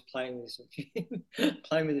I'm just playing with a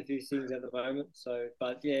few things at the moment. So,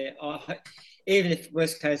 but yeah, even if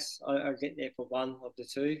worst case I get there for one of the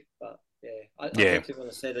two, but I definitely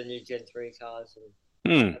want to see the new Gen 3 cars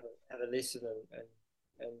and have a listen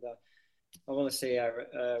and I want to see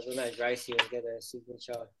Renee Gracie and get a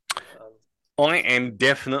signature. I am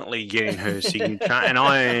definitely getting her signature, and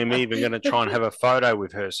I am even going to try and have a photo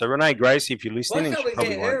with her. So, Renee Gracie, if you're listening, why can't we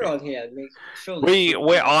get her on here, Nick?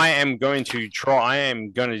 I am going to try.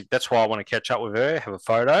 That's why I want to catch up with her, have a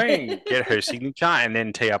photo, and get her signature, and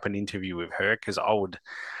then tee up an interview with her, because I would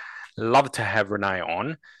love to have Renee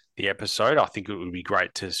on the episode. I think it would be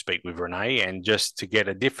great to speak with Renee and just to get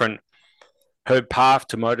a different. Her path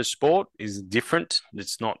to motorsport is different.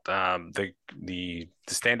 It's not the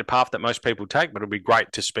standard path that most people take, but it'll be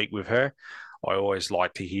great to speak with her. I always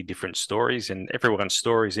like to hear different stories, and everyone's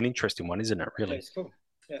story is an interesting one, isn't it, really? Yeah, it's cool.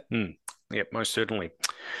 Yeah. Yeah, most certainly.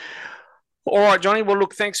 All right, Johnny. Well,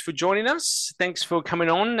 look, thanks for joining us. Thanks for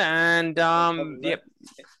coming on, and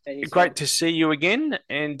great to see you again.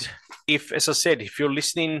 And as I said, if you're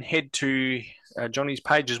listening, head to Johnny's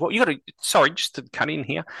page as well. Just to cut in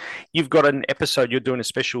here, you've got an episode. You're doing a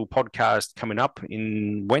special podcast coming up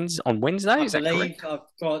on Wednesday. Is that correct?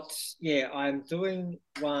 I'm doing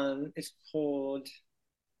one. It's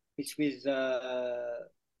with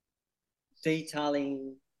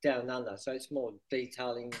detailing down under, so it's more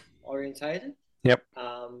detailing orientated. Yep.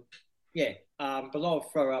 But I'll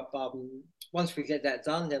throw up once we get that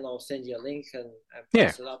done, then I'll send you a link and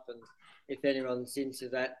post it up. And if anyone's into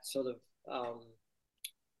that sort of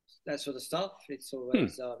stuff, it's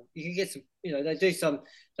always you can get some.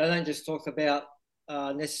 They don't just talk about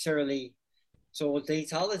necessarily sort of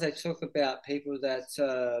detailers. They talk about people that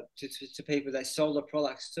to people that sell the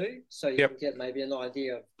products too, so you can get maybe an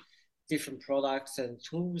idea of different products and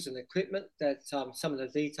tools and equipment that some of the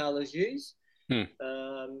detailers use. But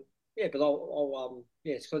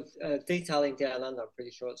it's called Detailing Down Under. I'm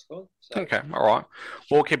pretty sure it's called. So. Okay, all right.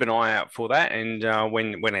 We'll keep an eye out for that, and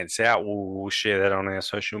when it's out, we'll share that on our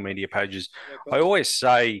social media pages. I always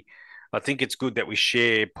say, I think it's good that we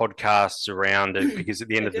share podcasts around it because at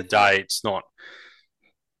the end of the day, it's not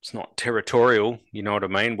territorial. You know what I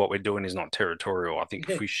mean? What we're doing is not territorial. I think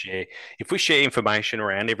if we share information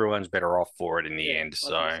around, everyone's better off for it in the end.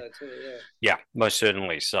 So, too, most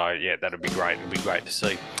certainly. So that'd be great. It'd be great to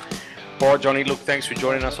see. All right, Johnny, look, thanks for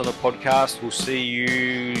joining us on the podcast. We'll see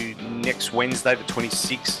you next Wednesday, the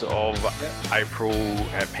 26th of April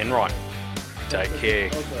at Penrite. Take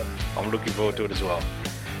care. I'm looking forward to it as well.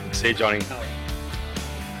 See you, Johnny.